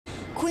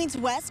Queens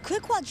West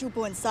could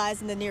quadruple in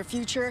size in the near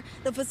future.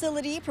 The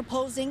facility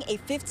proposing a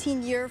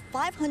 15-year,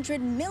 $500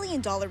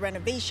 million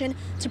renovation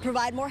to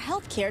provide more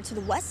health care to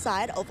the west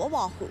side of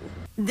Oahu.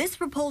 This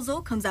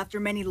proposal comes after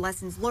many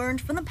lessons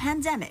learned from the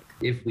pandemic.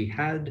 If we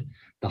had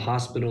the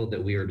hospital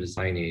that we are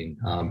designing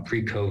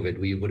pre-COVID,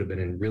 we would have been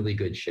in really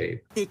good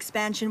shape. The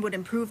expansion would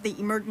improve the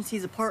emergency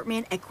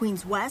department at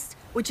Queens West,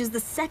 which is the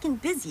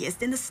second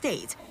busiest in the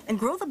state, and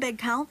grow the bed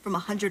count from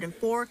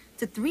 104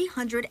 to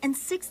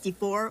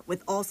 364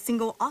 with all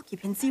single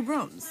occupancy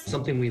rooms.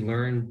 Something we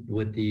learned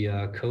with the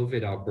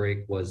COVID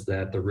outbreak was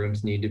that the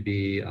rooms need to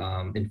be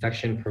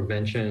infection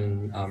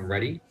prevention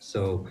ready.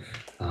 So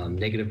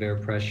negative air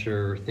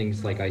pressure,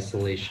 things like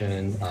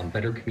isolation,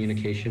 better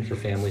communication for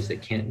families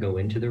that can't go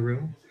into the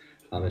room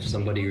if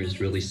somebody is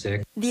really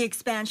sick. The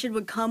expansion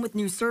would come with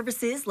new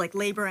services like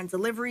labor and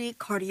delivery,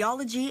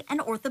 cardiology,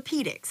 and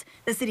orthopedics.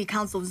 The City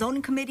Council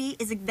Zoning Committee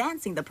is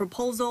advancing the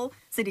proposal.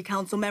 City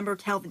Council member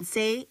Calvin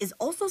Say is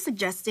also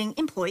suggesting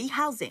employee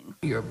housing.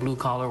 Your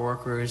blue-collar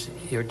workers,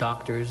 your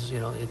doctors,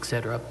 et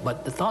cetera.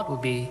 But the thought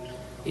would be,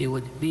 it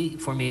would be,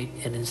 for me,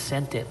 an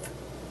incentive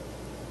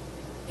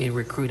in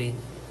recruiting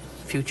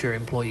future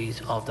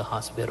employees of the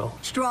hospital.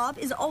 Straub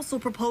is also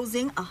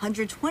proposing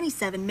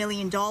 $127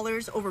 million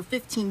over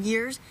 15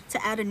 years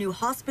to add a new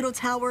hospital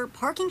tower,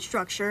 parking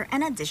structure,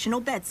 and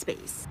additional bed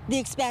space. The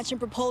expansion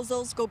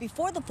proposals go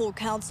before the full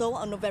council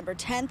on November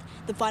 10th.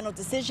 The final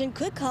decision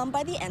could come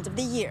by the end of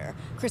the year.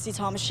 Chrissy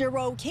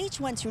Tomashiro,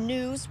 KH12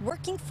 News,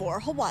 working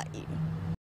for Hawaii.